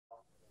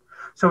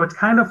So it's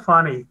kind of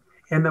funny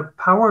in the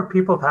power of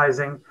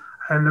peopletizing.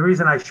 And the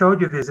reason I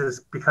showed you this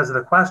is because of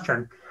the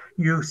question.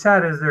 You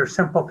said, is there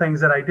simple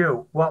things that I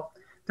do? Well,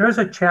 there's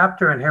a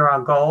chapter in here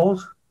on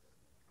goals.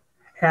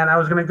 And I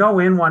was going to go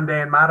in one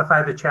day and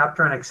modify the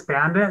chapter and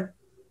expand it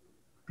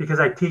because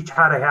I teach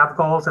how to have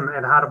goals and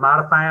how to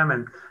modify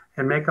them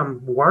and make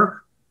them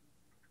work.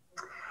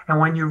 And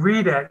when you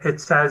read it,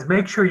 it says,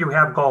 make sure you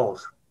have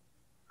goals.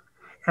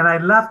 And I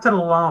left it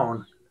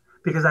alone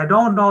because I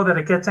don't know that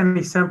it gets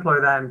any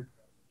simpler than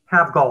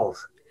have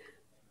goals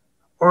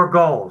or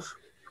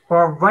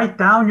write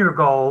down your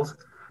goals,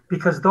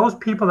 because those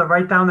people that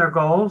write down their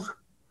goals,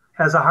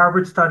 as a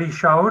Harvard study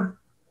showed,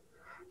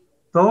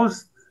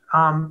 those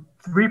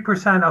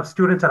 3% of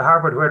students at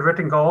Harvard who had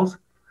written goals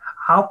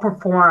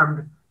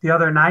outperformed the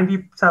other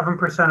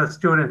 97% of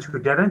students who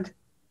didn't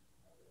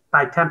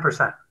by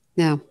 10%.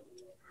 Yeah.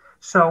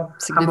 So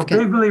I'm a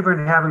big believer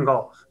in having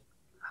goals.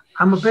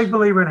 I'm a big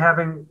believer in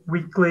having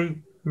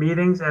weekly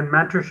meetings and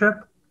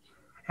mentorship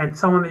and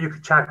someone that you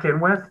could check in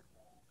with.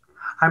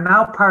 I'm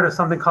now part of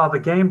something called the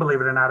game, believe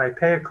it or not. I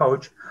pay a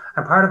coach.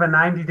 I'm part of a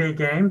 90-day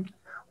game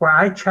where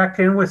I check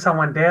in with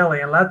someone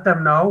daily and let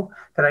them know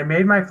that I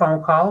made my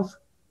phone calls,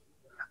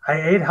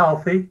 I ate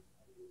healthy,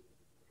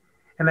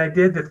 and I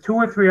did the 2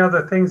 or 3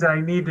 other things that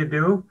I need to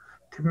do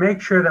to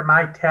make sure that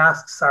my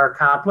tasks are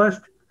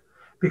accomplished.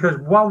 Because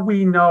what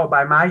we know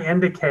by my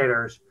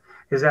indicators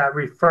is that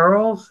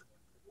referrals,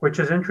 which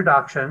is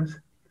introductions,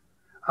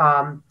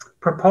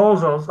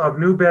 proposals of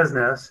new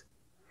business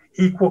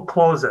equal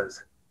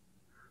closes.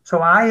 So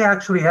I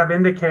actually have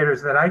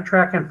indicators that I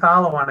track and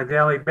follow on a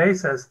daily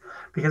basis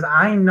because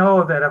I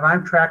know that if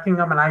I'm tracking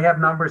them and I have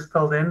numbers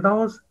filled in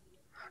those,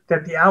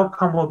 that the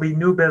outcome will be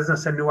new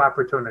business and new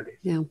opportunities.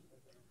 Yeah.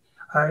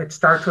 It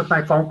starts with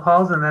my phone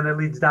calls and then it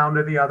leads down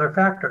to the other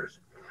factors.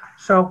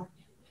 So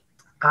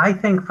I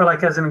think, for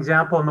like as an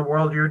example, in the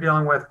world you're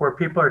dealing with where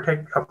people are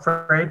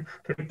afraid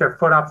to take their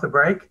foot off the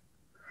brake,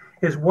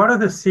 is what are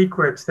the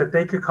secrets that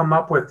they could come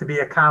up with to be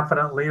a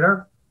confident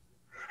leader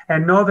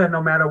and know that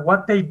no matter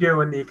what they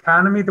do in the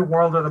economy, the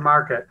world, or the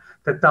market,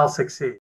 that they'll succeed.